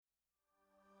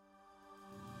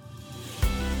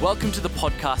Welcome to the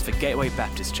podcast for Gateway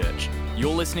Baptist Church.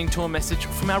 You're listening to a message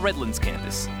from our Redlands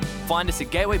campus. Find us at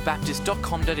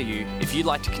gatewaybaptist.com.au if you'd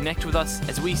like to connect with us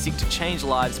as we seek to change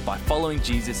lives by following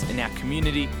Jesus in our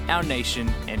community, our nation,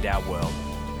 and our world.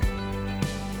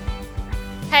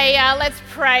 Hey, let's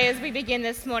pray as we begin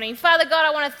this morning. Father God,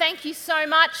 I want to thank you so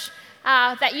much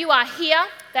that you are here,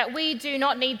 that we do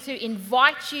not need to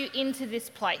invite you into this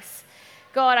place.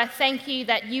 God, I thank you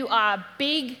that you are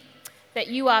big, that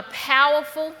you are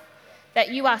powerful, that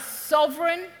you are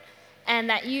sovereign, and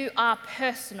that you are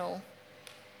personal.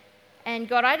 And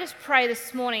God, I just pray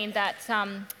this morning that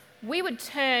we would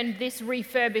turn this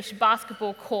refurbished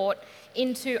basketball court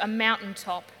into a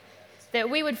mountaintop, that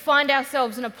we would find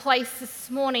ourselves in a place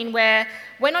this morning where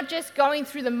we're not just going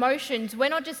through the motions, we're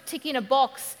not just ticking a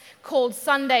box called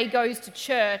Sunday Goes to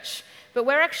Church, but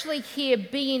we're actually here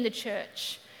being the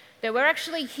church, that we're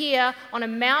actually here on a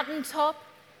mountaintop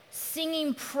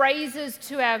singing praises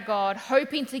to our God,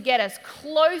 hoping to get as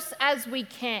close as we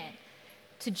can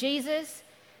to Jesus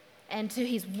and to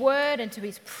his word and to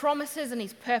his promises and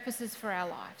his purposes for our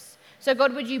lives. So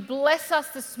God, would you bless us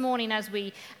this morning as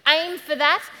we aim for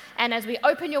that and as we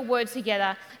open your word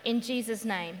together in Jesus'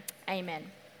 name, amen.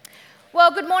 Well,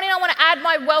 good morning. I want to add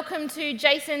my welcome to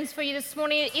Jason's for you this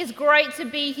morning. It is great to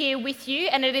be here with you,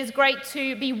 and it is great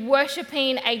to be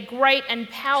worshipping a great and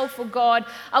powerful God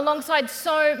alongside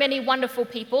so many wonderful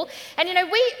people. And you know,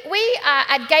 we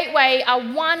at Gateway are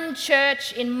one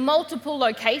church in multiple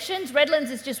locations.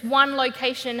 Redlands is just one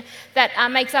location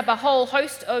that makes up a whole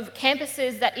host of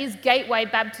campuses that is Gateway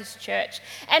Baptist Church.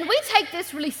 And we take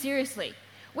this really seriously.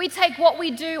 We take what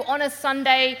we do on a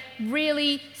Sunday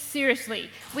really seriously.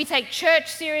 We take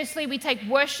church seriously, we take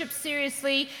worship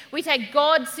seriously, we take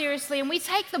God seriously, and we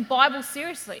take the Bible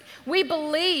seriously. We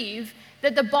believe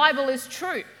that the Bible is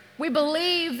true. We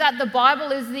believe that the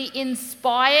Bible is the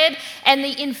inspired and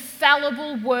the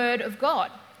infallible Word of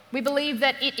God. We believe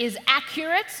that it is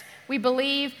accurate. We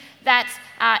believe that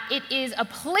it is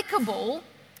applicable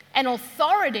and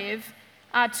authoritative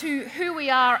to who we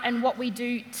are and what we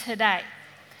do today.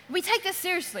 We take this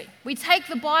seriously. We take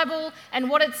the Bible and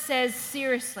what it says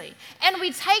seriously. And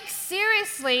we take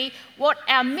seriously what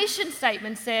our mission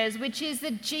statement says, which is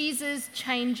that Jesus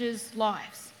changes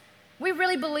lives. We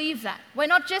really believe that. We're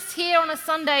not just here on a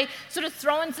Sunday sort of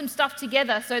throwing some stuff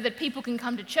together so that people can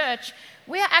come to church.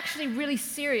 We are actually really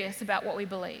serious about what we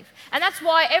believe. And that's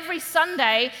why every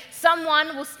Sunday,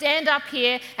 someone will stand up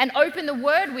here and open the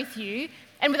Word with you,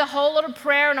 and with a whole lot of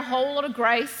prayer and a whole lot of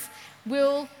grace,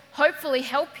 will hopefully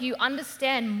help you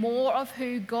understand more of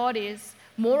who God is,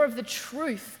 more of the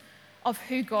truth of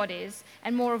who God is,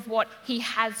 and more of what he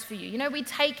has for you. You know, we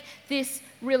take this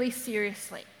really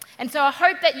seriously. And so I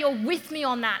hope that you're with me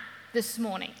on that this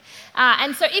morning.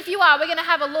 And so if you are, we're going to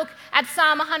have a look at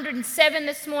Psalm 107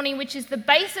 this morning, which is the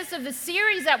basis of the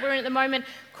series that we're in at the moment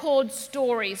called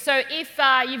Stories. So if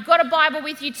you've got a Bible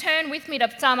with you, turn with me to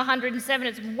Psalm 107.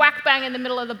 It's whack bang in the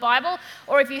middle of the Bible.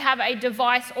 Or if you have a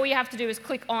device, all you have to do is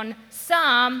click on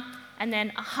Psalm and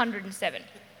then 107.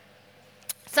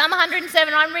 Psalm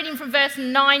 107, I'm reading from verse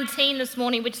 19 this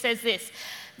morning, which says this: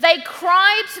 They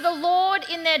cried to the Lord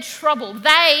in their trouble.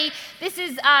 This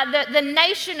is the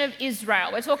nation of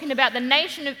Israel. We're talking about the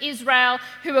nation of Israel,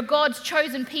 who are God's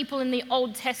chosen people in the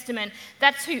Old Testament.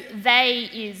 That's who they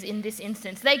is in this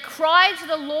instance. They cried to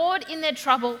the Lord in their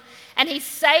trouble, and he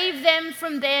saved them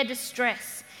from their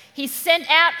distress. He sent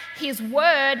out his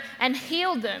word and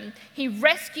healed them. He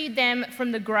rescued them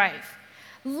from the grave.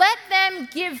 Let them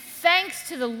give thanks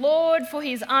to the Lord for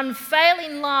his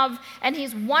unfailing love and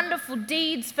his wonderful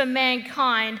deeds for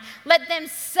mankind. Let them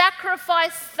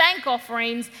sacrifice thank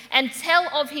offerings and tell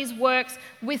of his works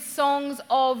with songs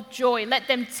of joy. Let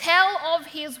them tell of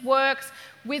his works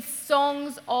with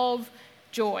songs of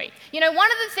joy. You know, one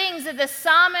of the things that the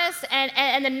psalmist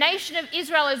and the nation of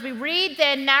Israel, as we read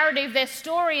their narrative, their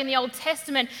story in the Old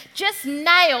Testament, just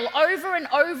nail over and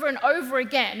over and over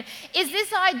again, is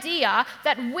this idea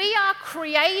that we are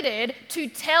created to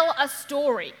tell a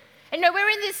story. And you know, we're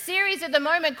in this series at the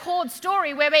moment called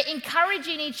Story, where we're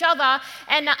encouraging each other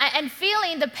and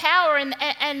feeling the power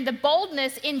and the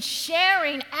boldness in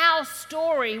sharing our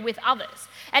story with others,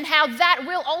 and how that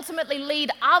will ultimately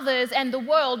lead others and the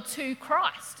world to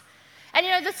Christ.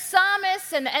 And the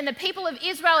psalmists and the people of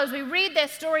Israel, as we read their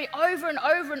story over and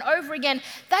over and over again,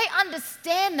 they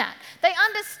understand that. They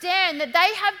understand that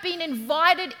they have been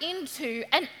invited into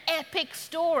an epic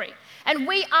story. And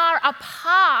we are a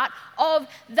part of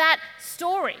that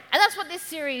story. And that's what this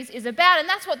series is about. And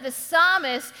that's what the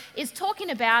psalmist is talking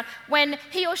about when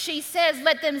he or she says,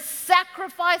 let them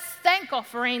sacrifice thank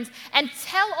offerings and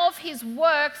tell of his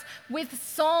works with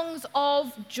songs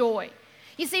of joy.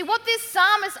 You see, what this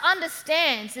psalmist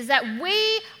understands is that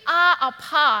we are a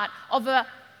part of an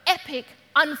epic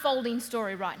unfolding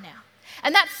story right now.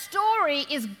 And that story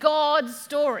is God's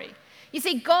story. You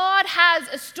see, God has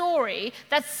a story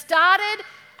that started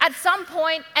at some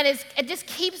point and it just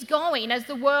keeps going as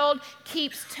the world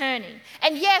keeps turning.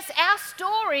 And yes, our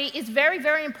story is very,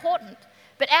 very important.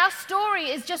 But our story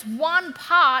is just one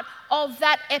part of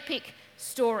that epic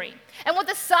story. And what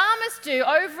the psalmists do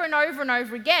over and over and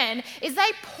over again is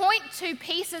they point to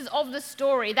pieces of the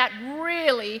story that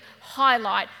really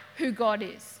highlight who God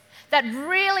is, that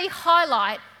really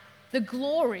highlight the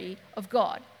glory of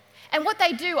God. And what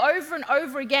they do over and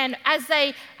over again as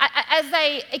they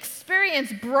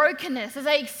experience brokenness, as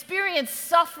they experience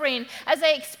suffering, as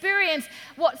they experience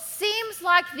what seems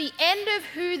like the end of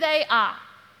who they are,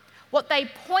 what they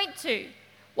point to,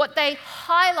 what they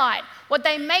highlight, what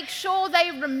they make sure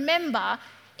they remember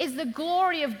is the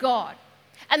glory of God.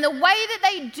 And the way that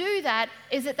they do that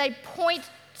is that they point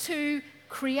to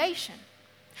creation.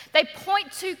 They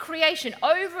point to creation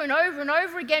over and over and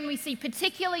over again. We see,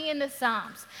 particularly in the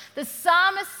Psalms, the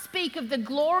psalmists speak of the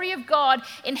glory of God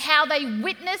in how they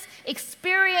witness,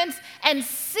 experience, and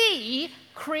see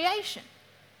creation.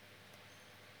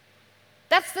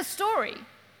 That's the story.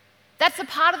 That's a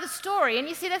part of the story. And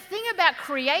you see, the thing about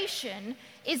creation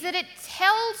is that it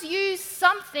tells you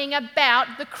something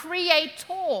about the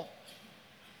Creator.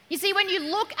 You see, when you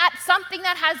look at something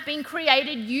that has been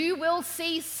created, you will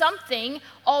see something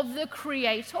of the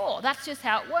Creator. That's just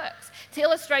how it works. To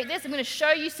illustrate this, I'm going to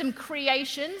show you some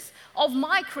creations of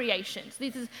my creations.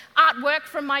 This is artwork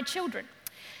from my children.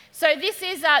 So this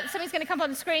is, something's going to come up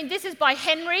on the screen. This is by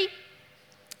Henry.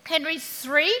 Henry's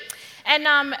 3.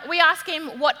 And we ask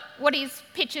him what his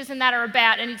pictures and that are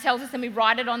about, and he tells us, and we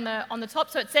write it on the top.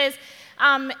 So it says,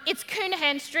 it's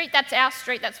Coonahan Street, that's our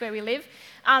street, that's where we live.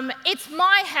 It's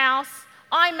my house,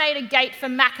 I made a gate for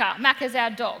Macca. Macca's our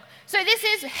dog. So this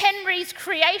is Henry's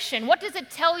creation. What does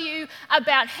it tell you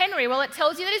about Henry? Well, it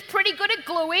tells you that he's pretty good at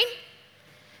gluing.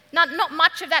 Not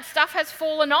much of that stuff has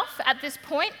fallen off at this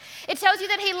point. It tells you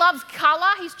that he loves colour.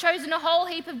 He's chosen a whole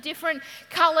heap of different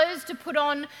colours to put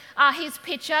on his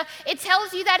picture. It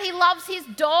tells you that he loves his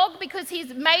dog because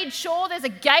he's made sure there's a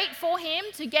gate for him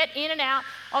to get in and out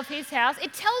of his house.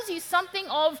 It tells you something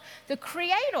of the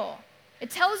Creator. It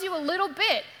tells you a little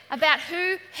bit about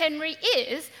who Henry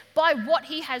is by what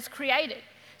he has created.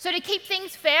 So to keep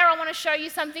things fair, I want to show you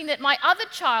something that my other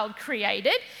child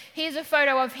created. Here's a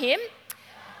photo of him.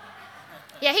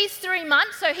 Yeah, he's 3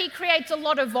 months, so he creates a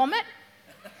lot of vomit.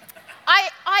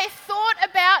 I thought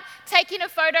about taking a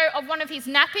photo of one of his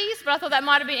nappies, but I thought that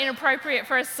might have been inappropriate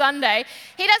for a Sunday.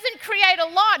 He doesn't create a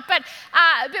lot, but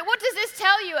what does this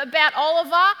tell you about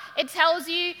Oliver? It tells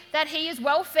you that he is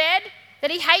well-fed, that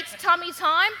he hates tummy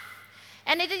time,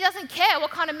 and that he doesn't care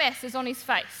what kind of mess is on his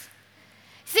face.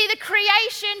 See, the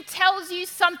creation tells you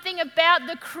something about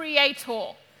the Creator.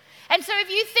 And so if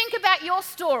you think about your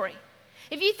story,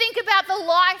 if you think about the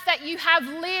life that you have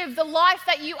lived, the life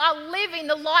that you are living,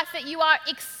 the life that you are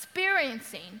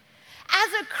experiencing,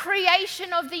 as a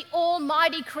creation of the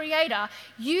Almighty Creator,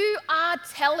 you are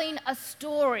telling a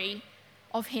story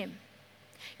of Him.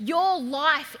 Your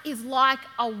life is like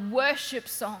a worship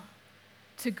song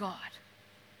to God.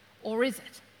 Or is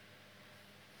it?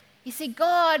 You see,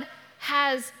 God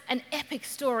has an epic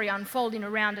story unfolding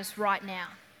around us right now.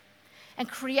 And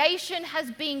creation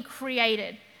has been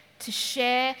created to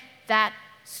share that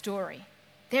story.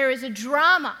 There is a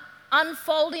drama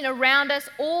unfolding around us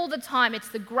all the time. It's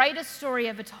the greatest story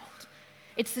ever told.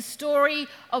 It's the story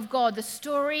of God, the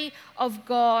story of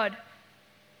God.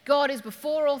 God is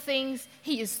before all things.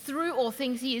 He is through all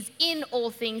things. He is in all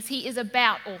things. He is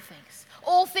about all things.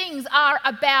 All things are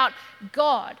about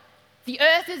God. The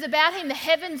earth is about Him. The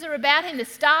heavens are about Him. The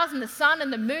stars and the sun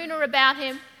and the moon are about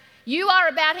Him. You are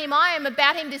about Him, I am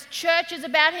about Him, this church is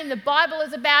about Him, the Bible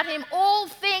is about Him. All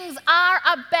things are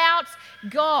about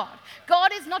God.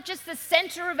 God is not just the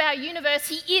center of our universe,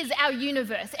 He is our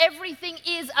universe. Everything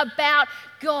is about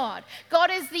God.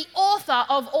 God is the author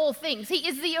of all things. He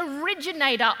is the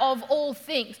originator of all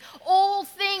things. All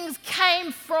things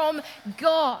came from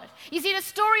God. You see, the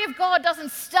story of God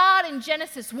doesn't start in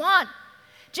Genesis 1.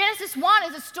 Genesis 1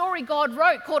 is a story God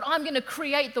wrote called I'm going to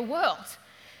create the world.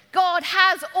 God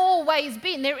has always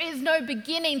been. There is no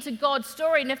beginning to God's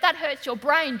story. And if that hurts your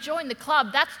brain, join the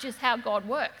club. That's just how God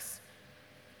works.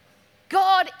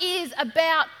 God is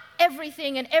about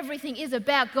everything, and everything is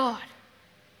about God.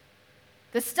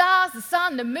 The stars, the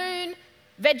sun, the moon,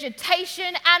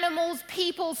 vegetation, animals,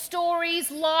 people, stories,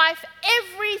 life,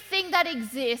 everything that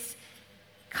exists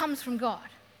comes from God.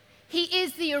 He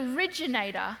is the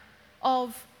originator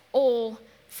of all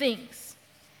things.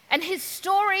 And his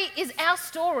story is our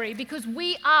story because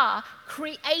we are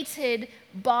created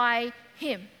by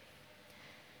him.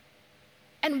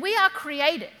 And we are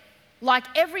created, like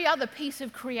every other piece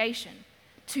of creation,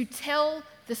 to tell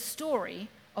the story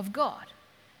of God.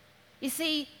 You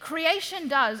see, creation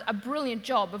does a brilliant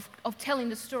job of telling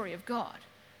the story of God.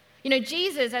 You know,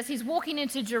 Jesus, as he's walking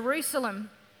into Jerusalem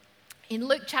in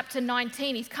Luke chapter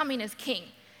 19, he's coming as king.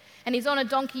 And he's on a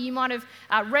donkey. You might have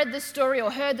read the story or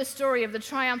heard the story of the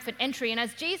triumphant entry. And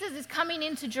as Jesus is coming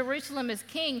into Jerusalem as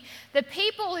king, the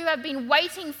people who have been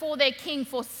waiting for their king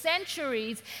for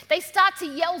centuries, they start to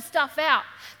yell stuff out.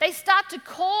 They start to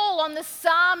call on the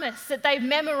psalmists that they've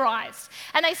memorized.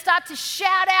 And they start to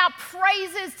shout out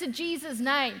praises to Jesus'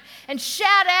 name and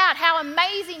shout out how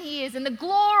amazing he is and the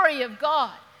glory of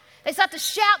God. They start to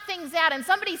shout things out. And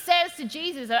somebody says to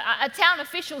Jesus, a town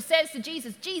official says to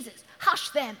Jesus, "Jesus,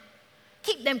 hush them.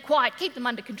 Keep them quiet, keep them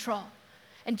under control."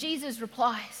 And Jesus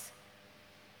replies.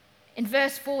 In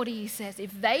verse 40, he says, "If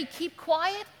they keep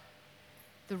quiet,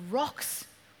 the rocks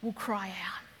will cry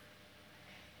out."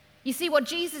 You see, what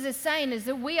Jesus is saying is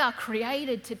that we are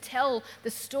created to tell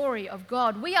the story of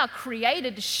God. We are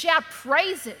created to shout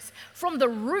praises from the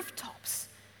rooftops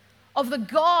of the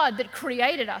God that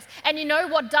created us. And you know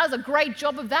what does a great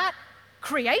job of that?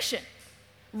 Creation.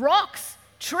 Rocks,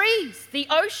 trees, the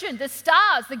ocean, the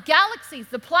stars, the galaxies,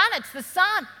 the planets, the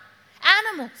sun,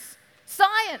 animals,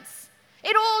 science.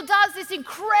 It all does this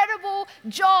incredible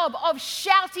job of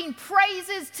shouting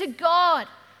praises to God.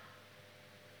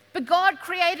 But God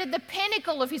created the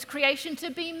pinnacle of his creation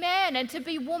to be man and to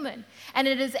be woman. And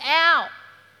it is our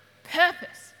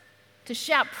purpose to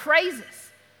shout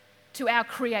praises to our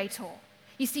Creator.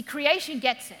 You see, creation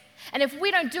gets it. And if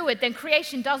we don't do it, then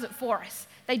creation does it for us.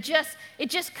 It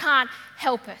just can't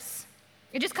help us.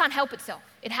 It just can't help itself.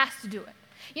 It has to do it.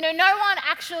 You know, no one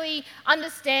actually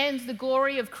understands the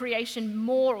glory of creation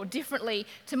more or differently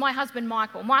to my husband,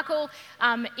 Michael. Michael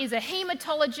is a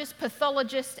hematologist,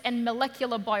 pathologist, and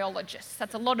molecular biologist.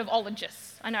 That's a lot of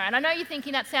ologists, I know. And I know you're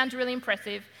thinking that sounds really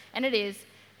impressive, and it is,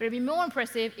 but it'd be more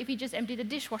impressive if he just emptied the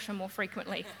dishwasher more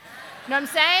frequently. You know what I'm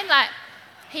saying? Like,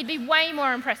 he'd be way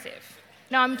more impressive.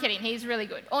 No, I'm kidding. He's really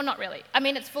good. Or not really. I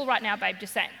mean, it's full right now, babe,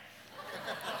 just saying.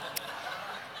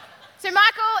 So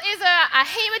Michael is a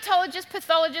hematologist,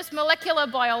 pathologist, molecular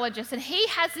biologist, and he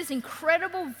has this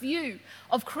incredible view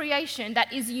of creation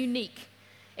that is unique.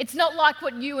 It's not like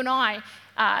what you and I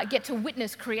get to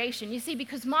witness creation. You see,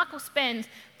 because Michael spends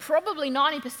probably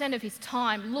 90% of his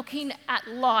time looking at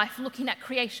life, looking at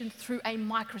creation through a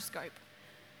microscope.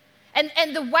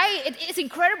 And the way, it is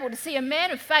incredible to see a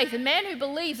man of faith, a man who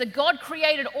believes that God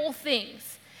created all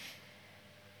things,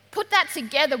 put that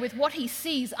together with what he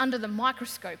sees under the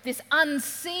microscope, this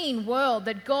unseen world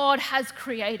that God has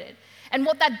created. And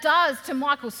what that does to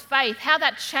Michael's faith, how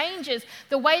that changes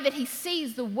the way that he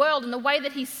sees the world and the way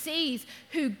that he sees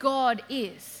who God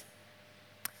is.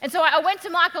 And so I went to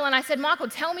Michael and I said, "Michael,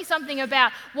 tell me something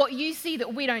about what you see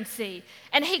that we don't see."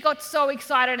 And he got so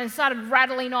excited and started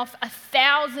rattling off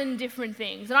 1,000 different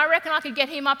things. And I reckon I could get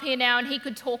him up here now and he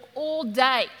could talk all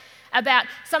day about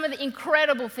some of the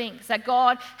incredible things that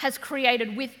God has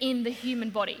created within the human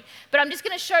body. But I'm just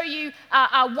going to show you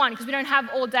one, because we don't have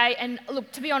all day. And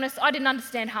look, to be honest, I didn't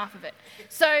understand half of it.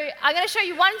 So I'm going to show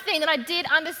you one thing that I did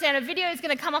understand. A video is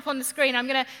going to come up on the screen. I'm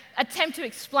going to attempt to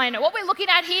explain it. What we're looking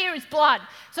at here is blood.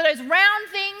 So those round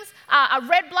things are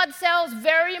red blood cells,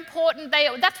 very important.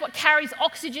 That's what carries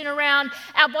oxygen around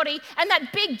our body. And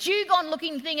that big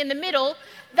dugong-looking thing in the middle,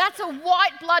 that's a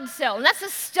white blood cell, and that's the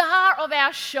star of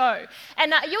our show.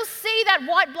 And you'll see that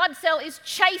white blood cell is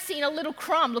chasing a little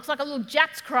crumb, looks like a little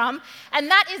Jack's crumb,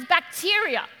 and that is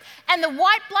bacteria. And the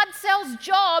white blood cell's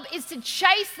job is to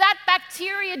chase that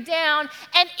bacteria down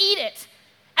and eat it.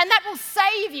 And that will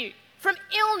save you from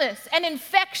illness and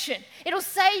infection. It'll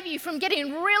save you from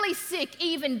getting really sick,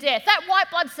 even death. That white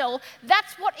blood cell,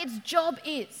 that's what its job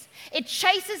is. It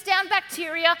chases down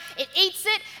bacteria, it eats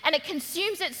it, and it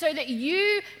consumes it so that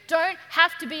you don't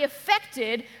have to be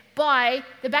affected by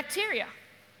the bacteria.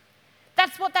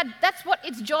 That's what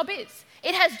its job is.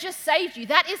 It has just saved you.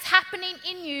 That is happening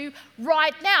in you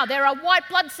right now. There are white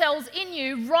blood cells in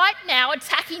you right now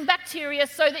attacking bacteria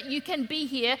so that you can be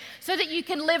here, so that you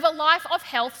can live a life of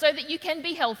health, so that you can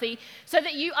be healthy, so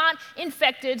that you aren't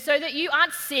infected, so that you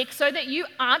aren't sick, so that you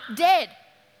aren't dead.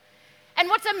 And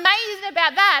what's amazing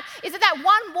about that is that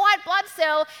one white blood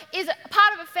cell is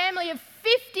part of a family of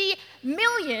 50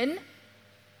 million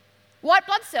white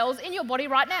blood cells in your body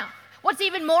right now. What's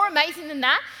even more amazing than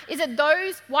that is that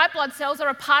those white blood cells are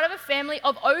a part of a family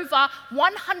of over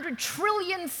 100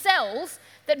 trillion cells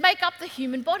that make up the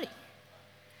human body.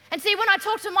 And see, when I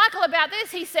talk to Michael about this,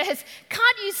 he says,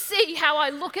 can't you see how I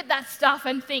look at that stuff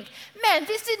and think, man,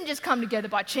 this didn't just come together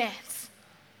by chance.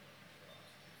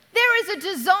 There is a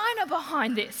designer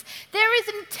behind this. There is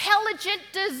intelligent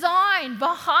design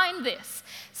behind this.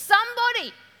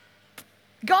 Somebody,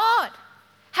 God,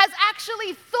 has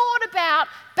actually thought about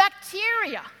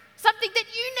bacteria, something that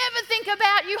you never think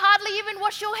about. You hardly even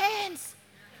wash your hands.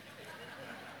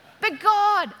 But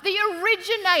God, the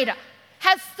originator,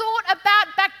 has thought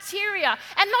about bacteria,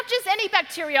 and not just any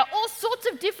bacteria, all sorts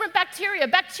of different bacteria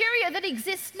that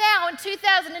exists now in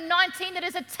 2019 that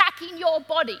is attacking your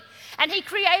body. And he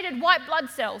created white blood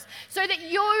cells so that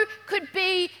you could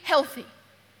be healthy.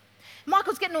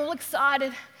 Michael's getting all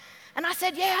excited. And I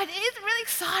said, yeah, it is really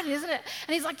exciting, isn't it?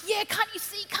 And he's like, yeah, can't you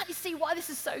see why this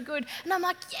is so good? And I'm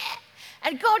like, yeah.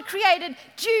 And God created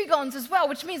dugongs as well,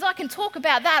 which means I can talk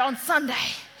about that on Sunday.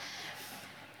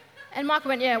 And Michael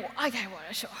went, yeah, well, okay, well,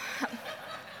 sure.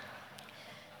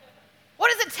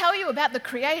 What does it tell you about the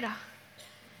Creator?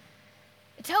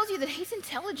 It tells you that he's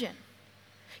intelligent.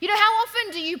 You know, how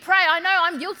often do you pray? I know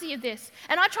I'm guilty of this.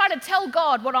 And I try to tell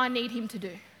God what I need him to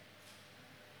do.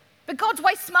 But God's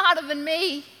way smarter than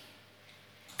me.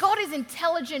 God is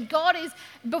intelligent. God is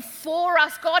before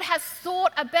us. God has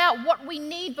thought about what we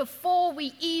need before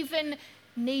we even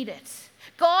need it.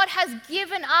 God has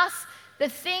given us the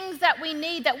things that we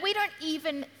need that we don't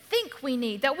even think we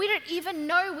need, that we don't even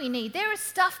know we need. There is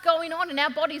stuff going on in our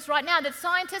bodies right now that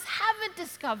scientists haven't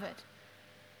discovered.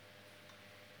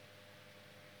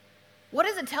 What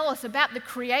does it tell us about the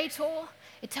Creator?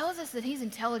 It tells us that he's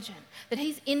intelligent, that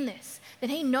he's in this,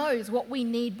 that he knows what we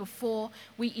need before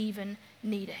we even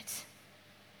need it.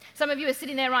 Some of you are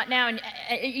sitting there right now and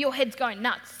your head's going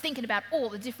nuts, thinking about all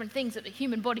the different things that the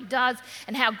human body does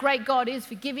and how great God is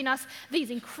for giving us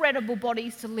these incredible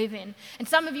bodies to live in. And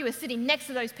some of you are sitting next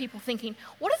to those people thinking,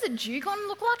 what does a dugong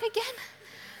look like again?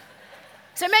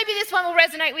 So maybe this one will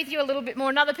resonate with you a little bit more.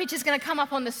 Another picture is going to come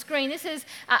up on the screen. This is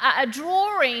a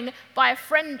drawing by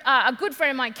a good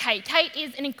friend of mine, Kate. Kate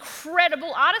is an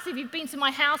incredible artist. If you've been to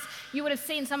my house, you would have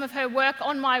seen some of her work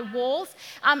on my walls.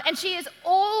 And she is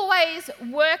always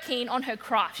working on her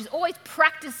craft. She's always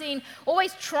practicing,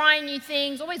 always trying new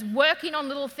things, always working on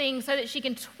little things so that she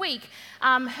can tweak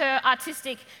her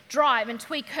artistic drive and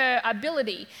tweak her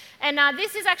ability. And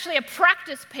this is actually a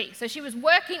practice piece. So she was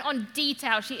working on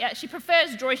detail. She prefers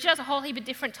drawing. She does a whole heap of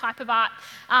different type of art,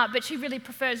 but she really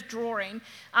prefers drawing.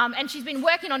 And she's been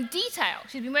working on detail.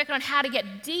 She's been working on how to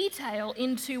get detail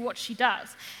into what she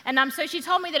does. And so she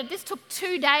told me that this took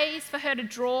 2 days for her to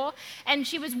draw, and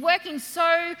she was working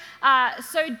so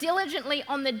diligently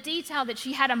on the detail that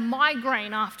she had a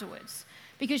migraine afterwards,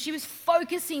 because she was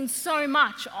focusing so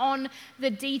much on the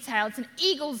detail. It's an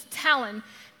eagle's talon,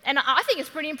 and I think it's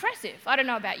pretty impressive. I don't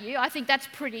know about you. I think that's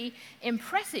pretty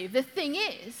impressive. The thing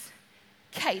is,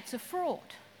 Kate's a fraud.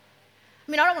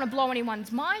 I mean, I don't want to blow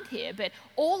anyone's mind here, but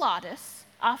all artists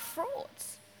are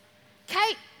frauds.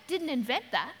 Kate didn't invent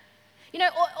that. You know,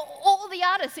 all the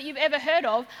artists that you've ever heard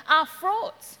of are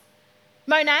frauds.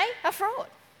 Monet, a fraud.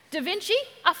 Da Vinci,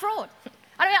 a fraud.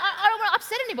 I don't want to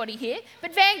upset anybody here,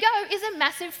 but Van Gogh is a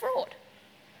massive fraud.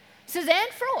 Cézanne,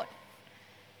 fraud.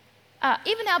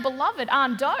 Even our beloved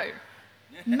Arnaud,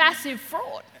 massive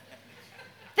fraud.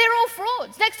 They're all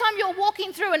frauds. Next time you're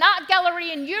walking through an art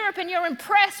gallery in Europe and you're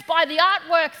impressed by the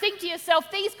artwork, think to yourself,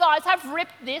 these guys have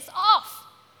ripped this off.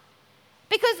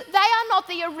 Because they are not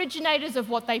the originators of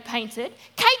what they painted.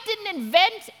 Kate didn't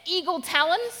invent eagle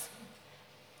talons.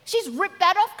 She's ripped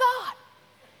that off God.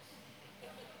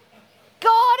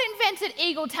 God invented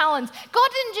eagle talons. God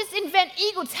didn't just invent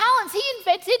eagle talons, he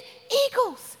invented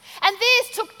eagles. And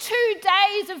this took 2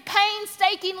 days of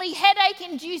painstakingly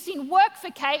headache-inducing work for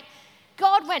Kate.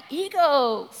 God went,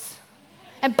 eagles.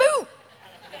 And boom,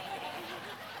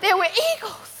 there were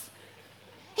eagles.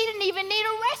 He didn't even need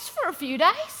a rest for a few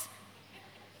days.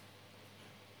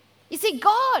 You see,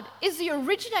 God is the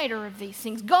originator of these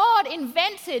things. God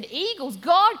invented eagles.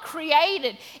 God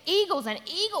created eagles, and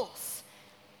eagles,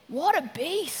 what a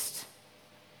beast.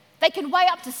 They can weigh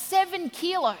up to 7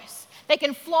 kilos. They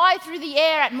can fly through the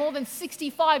air at more than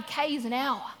 65 k's an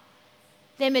hour.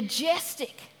 They're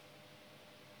majestic.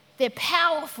 They're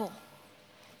powerful.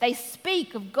 They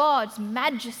speak of God's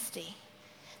majesty.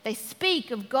 They speak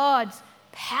of God's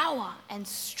power and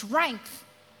strength.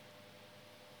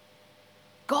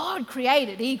 God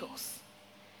created eagles,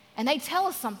 and they tell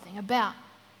us something about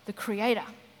the Creator.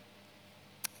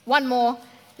 One more.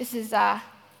 This is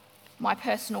my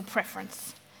personal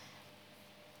preference.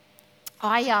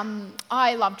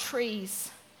 I love trees.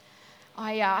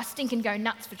 I stink and go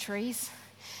nuts for trees,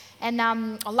 and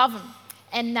I love them.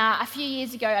 And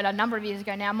a number of years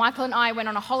ago now, Michael and I went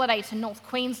on a holiday to North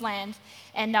Queensland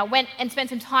and went and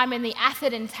spent some time in the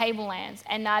Atherton Tablelands.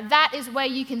 And that is where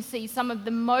you can see some of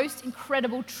the most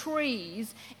incredible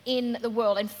trees in the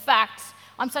world. In fact,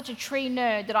 I'm such a tree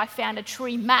nerd that I found a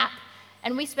tree map,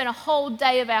 and we spent a whole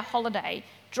day of our holiday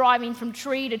driving from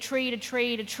tree to tree to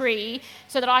tree to tree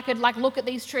so that I could look at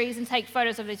these trees and take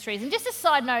photos of these trees. And just a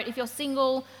side note, if you're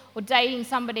single or dating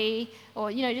somebody,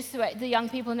 or just the young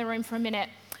people in the room for a minute,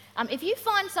 if you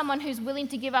find someone who's willing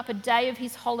to give up a day of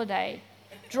his holiday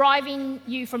driving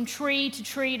you from tree to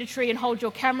tree to tree and hold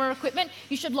your camera equipment,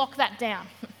 you should lock that down.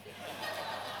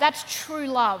 That's true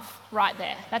love right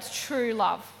there. That's true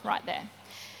love right there.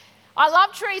 I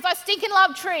love trees. I stinking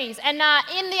love trees. And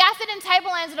in the Atherton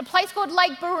Tablelands at a place called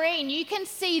Lake Barine, you can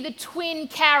see the twin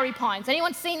Kauri pines.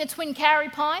 Anyone seen the twin Kauri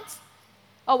pines?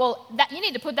 Oh, well, you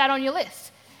need to put that on your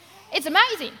list. It's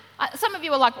amazing. Some of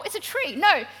you are like, well, it's a tree.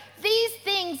 No, these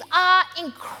things are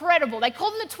incredible. They call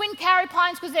them the twin Kauri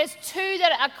pines because there's two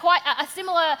that are quite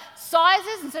similar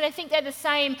sizes, and so they think they're the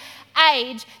same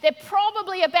age. They're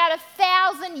probably about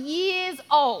 1,000 years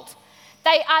old.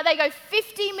 They go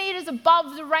 50 metres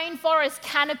above the rainforest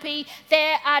canopy.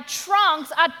 Their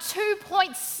trunks are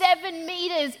 2.7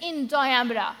 metres in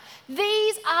diameter.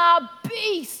 These are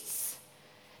beasts.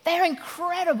 They're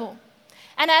incredible.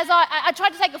 And as I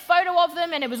tried to take a photo of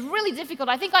them, and it was really difficult.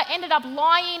 I think I ended up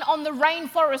lying on the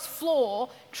rainforest floor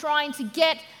trying to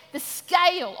get the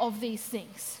scale of these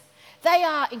things. They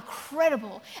are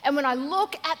incredible. And when I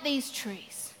look at these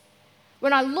trees,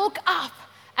 when I look up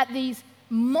at these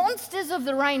monsters of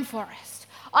the rainforest,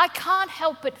 I can't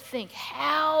help but think,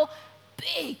 how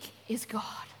big is God?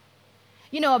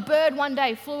 A bird one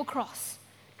day flew across,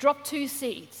 dropped 2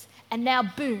 seeds, and now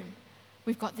boom,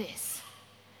 we've got this.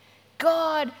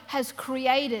 God has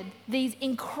created these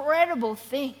incredible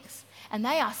things, and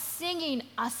they are singing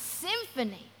a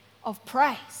symphony of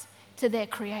praise to their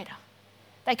Creator.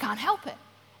 They can't help it.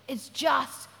 It's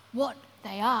just what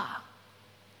they are.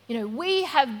 We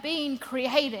have been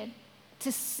created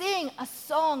to sing a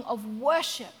song of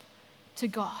worship to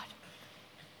God.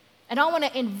 And I want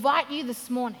to invite you this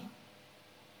morning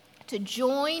to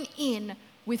join in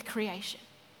with creation,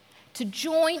 to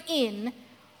join in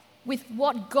with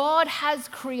what God has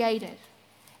created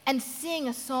and sing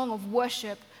a song of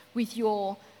worship with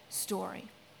your story.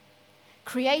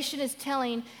 Creation is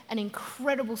telling an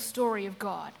incredible story of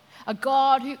God, a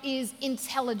God who is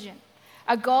intelligent,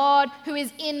 a God who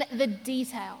is in the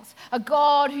details, a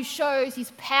God who shows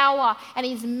his power and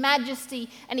his majesty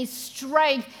and his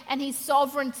strength and his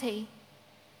sovereignty.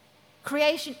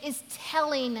 Creation is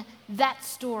telling that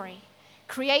story.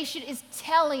 Creation is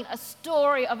telling a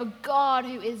story of a God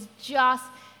who is just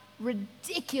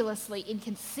ridiculously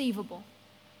inconceivable.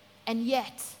 And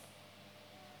yet,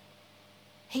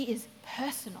 he is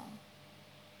personal.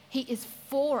 He is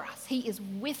for us. He is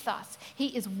with us. He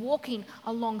is walking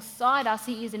alongside us.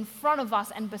 He is in front of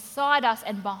us and beside us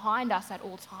and behind us at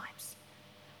all times.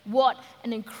 What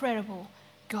an incredible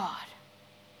God.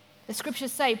 The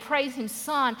scriptures say, praise him,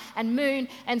 sun and moon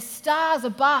and stars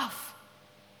above.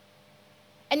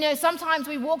 And sometimes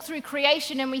we walk through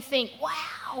creation and we think,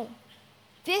 wow,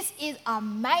 this is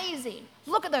amazing.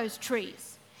 Look at those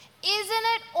trees. Isn't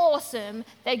it awesome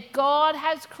that God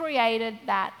has created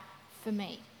that for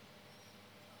me?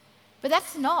 But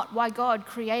that's not why God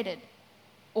created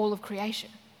all of creation.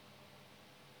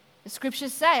 The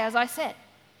scriptures say, as I said,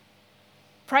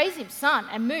 praise him, sun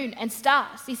and moon and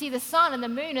stars. You see, the sun and the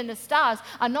moon and the stars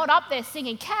are not up there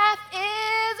singing, Cath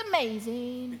is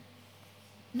amazing.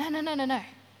 No.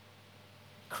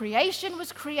 Creation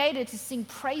was created to sing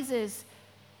praises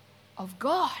of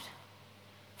God,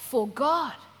 for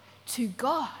God, to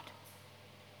God.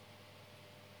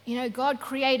 God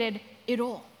created it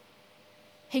all.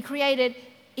 He created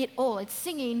it all. It's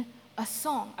singing a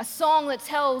song that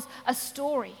tells a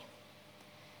story.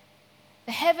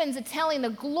 The heavens are telling the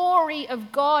glory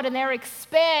of God, and their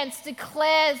expanse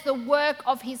declares the work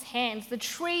of his hands. The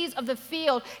trees of the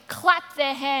field clap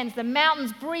their hands. The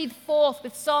mountains breathe forth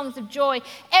with songs of joy.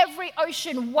 Every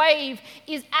ocean wave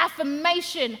is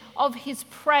affirmation of his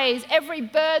praise. Every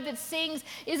bird that sings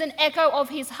is an echo of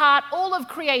his heart. All of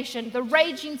creation, the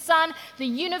raging sun, the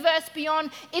universe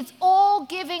beyond, it's all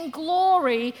giving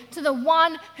glory to the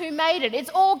one who made it.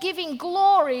 It's all giving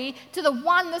glory to the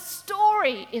one the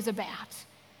story is about.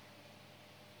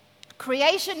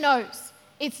 Creation knows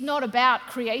it's not about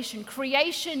creation.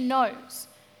 Creation knows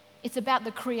it's about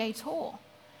the Creator.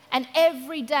 And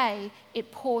every day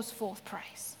it pours forth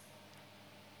praise.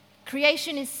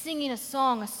 Creation is singing a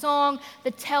song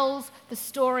that tells the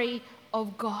story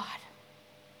of God.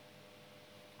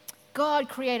 God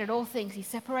created all things. He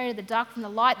separated the dark from the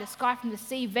light, the sky from the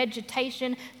sea,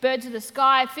 vegetation, birds of the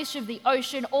sky, fish of the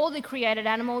ocean, all the created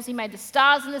animals. He made the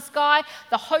stars in the sky,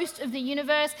 the host of the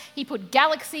universe. He put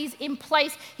galaxies in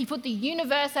place. He put the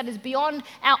universe that is beyond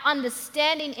our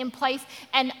understanding in place.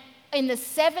 And in the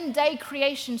 7-day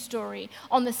creation story,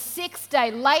 on the 6th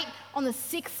day, late on the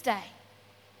 6th day,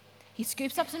 he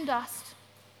scoops up some dust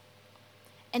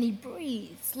and he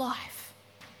breathes life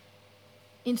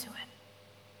into it.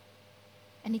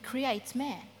 And he creates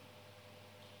man.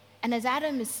 And as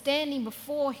Adam is standing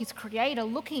before his creator,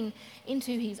 looking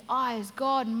into his eyes,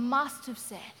 God must have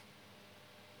said,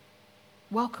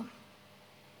 "Welcome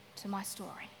to my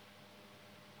story."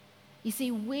 You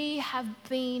see, we have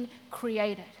been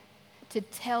created to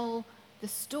tell the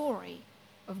story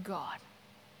of God.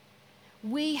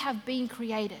 We have been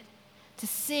created to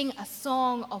sing a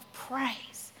song of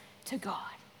praise to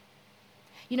God.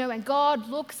 You know, when God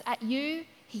looks at you,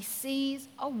 he sees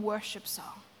a worship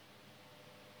song.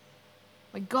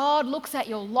 When God looks at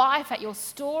your life, at your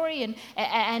story,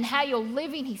 and how you're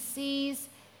living, he sees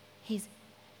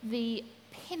the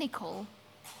pinnacle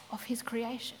of his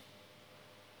creation.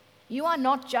 You are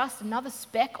not just another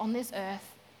speck on this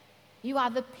earth. You are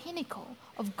the pinnacle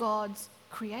of God's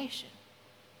creation.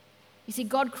 You see,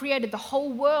 God created the whole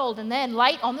world, and then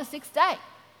late on the 6th day,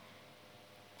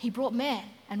 he brought man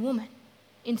and woman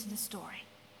into the story.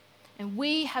 And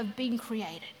we have been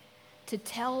created to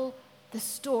tell the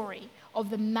story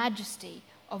of the majesty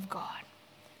of God.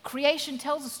 Creation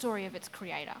tells the story of its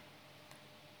creator.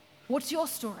 What's your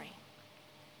story?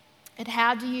 And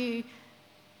how do you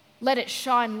let it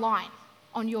shine light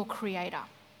on your creator?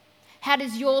 How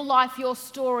does your life, your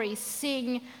story,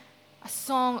 sing a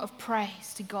song of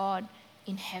praise to God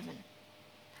in heaven?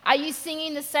 Are you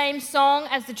singing the same song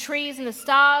as the trees and the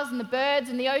stars and the birds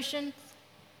and the ocean?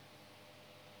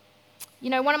 You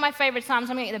know, one of my favorite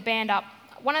psalms, I'm going to get the band up.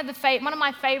 One of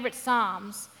my favorite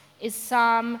psalms is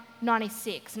Psalm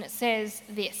 96, and it says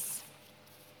this.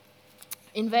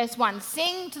 In verse 1,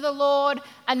 "Sing to the Lord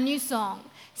a new song.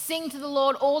 Sing to the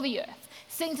Lord all the earth.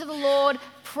 Sing to the Lord,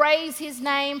 praise his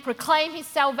name, proclaim his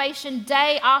salvation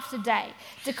day after day.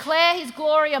 Declare his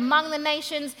glory among the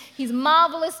nations, his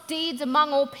marvelous deeds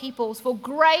among all peoples. For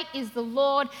great is the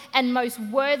Lord and most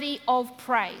worthy of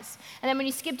praise." And then when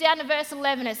you skip down to verse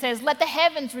 11, it says, "Let the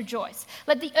heavens rejoice,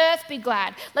 let the earth be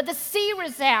glad, let the sea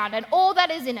resound and all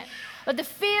that is in it. Let the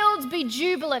fields be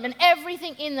jubilant and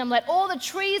everything in them. Let all the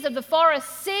trees of the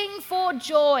forest sing for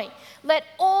joy. Let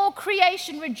all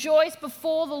creation rejoice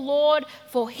before the Lord,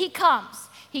 for he comes.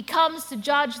 He comes to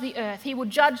judge the earth. He will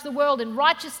judge the world in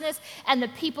righteousness and the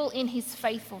people in his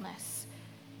faithfulness."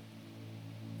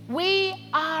 We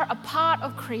are a part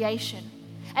of creation.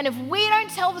 And if we don't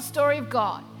tell the story of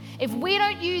God, if we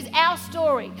don't use our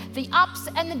story, the ups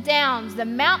and the downs, the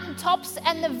mountaintops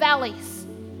and the valleys,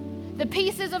 the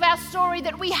pieces of our story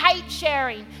that we hate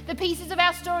sharing, the pieces of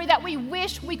our story that we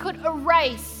wish we could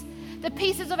erase, the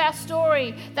pieces of our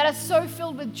story that are so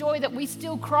filled with joy that we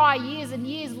still cry years and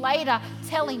years later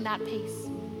telling that piece.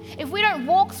 If we don't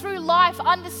walk through life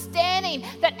understanding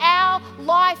that our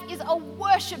life is a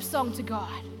worship song to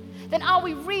God, then are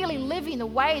we really living the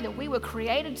way that we were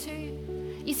created to?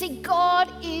 You see, God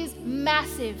is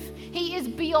massive. He is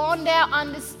beyond our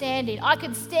understanding. I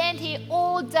could stand here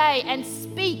all day and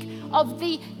speak of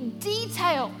the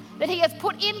detail that he has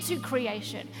put into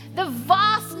creation, the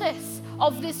vastness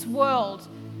of this world,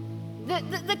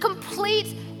 the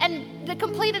complete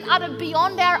and utter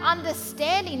beyond our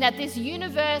understanding that this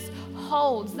universe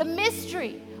holds, the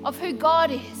mystery of who God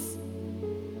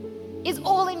is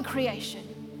all in creation.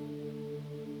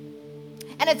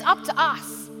 And it's up to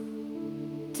us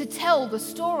to tell the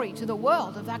story to the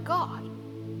world of that God.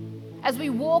 As we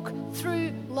walk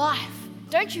through life,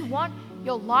 don't you want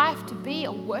your life to be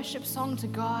a worship song to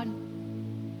God?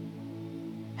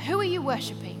 Who are you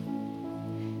worshiping?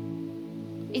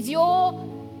 Is your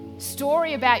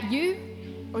story about you,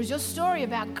 or is your story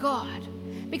about God?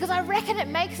 Because I reckon it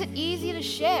makes it easier to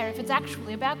share if it's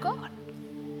actually about God.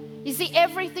 You see,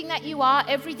 everything that you are,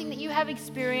 everything that you have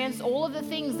experienced, all of the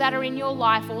things that are in your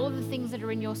life, all of the things that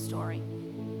are in your story,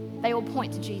 they all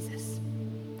point to Jesus.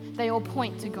 They all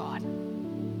point to God.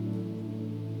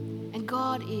 And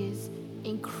God is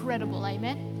incredible,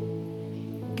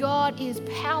 amen? God is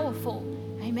powerful,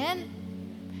 amen?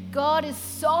 God is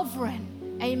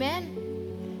sovereign,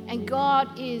 amen? And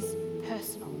God is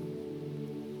personal.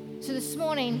 So this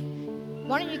morning,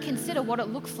 why don't you consider what it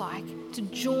looks like to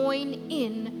join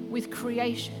in with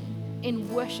creation in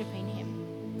worshiping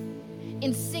Him,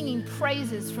 in singing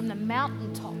praises from the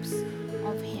mountaintops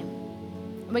of Him.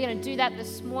 And we're going to do that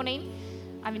this morning.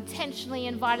 I've intentionally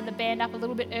invited the band up a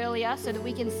little bit earlier so that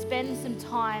we can spend some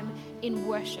time in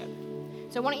worship.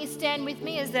 So why don't you stand with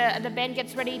me as the band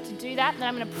gets ready to do that, and then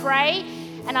I'm going to pray.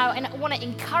 And I want to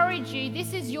encourage you,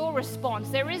 this is your response.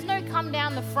 There is no come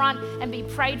down the front and be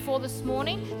prayed for this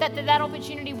morning. That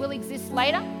opportunity will exist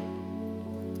later.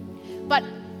 But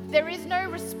there is no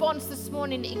response this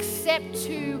morning except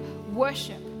to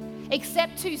worship,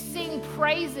 except to sing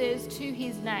praises to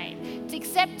His name,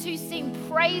 except to sing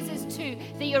praises to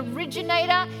the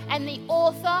originator and the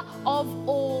author of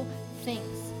all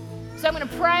things. So I'm going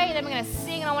to pray and then we're going to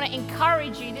sing, and I want to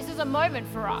encourage you. This is a moment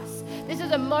for us. This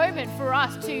is a moment for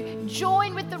us to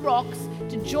join with the rocks,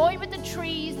 to join with the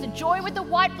trees, to join with the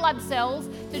white blood cells,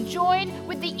 to join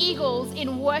with the eagles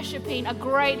in worshiping a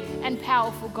great and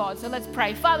powerful God. So let's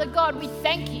pray. Father God, we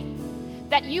thank you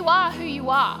that you are who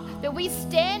you are, that we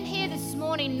stand here this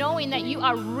morning knowing that you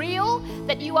are real,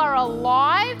 that you are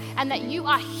alive, and that you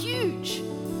are huge.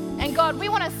 And God, we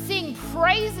want to sing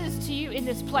praises to you in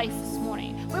this place this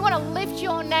morning. We want to lift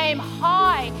your name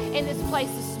high in this place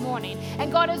this morning.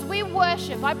 And God, as we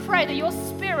worship, I pray that your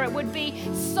spirit would be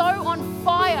so on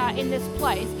fire in this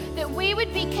place that we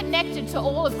would be connected to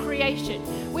all of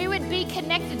creation. We would be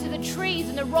connected to the trees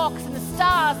and the rocks and the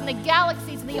stars and the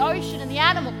galaxies and the ocean and the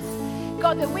animals.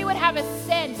 God, that we would have a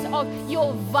sense of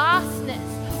your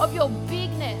vastness, of your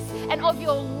bigness, and of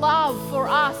your love for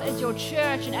us as your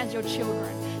church and as your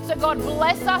children. So God,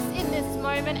 bless us in this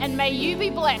moment, and may you be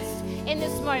blessed in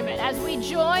this moment as we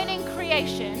join in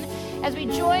creation, as we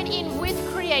join in with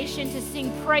creation to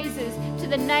sing praises to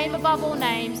the name above all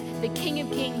names, the King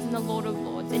of Kings and the Lord of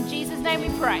Lords. In Jesus' name we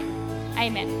pray.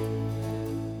 Amen.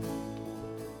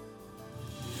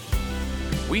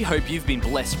 We hope you've been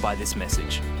blessed by this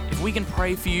message. If we can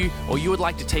pray for you, or you would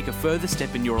like to take a further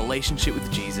step in your relationship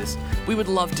with Jesus, we would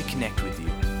love to connect with you.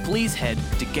 Please head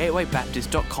to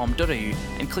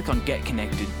gatewaybaptist.com.au and click on Get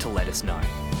Connected to let us know.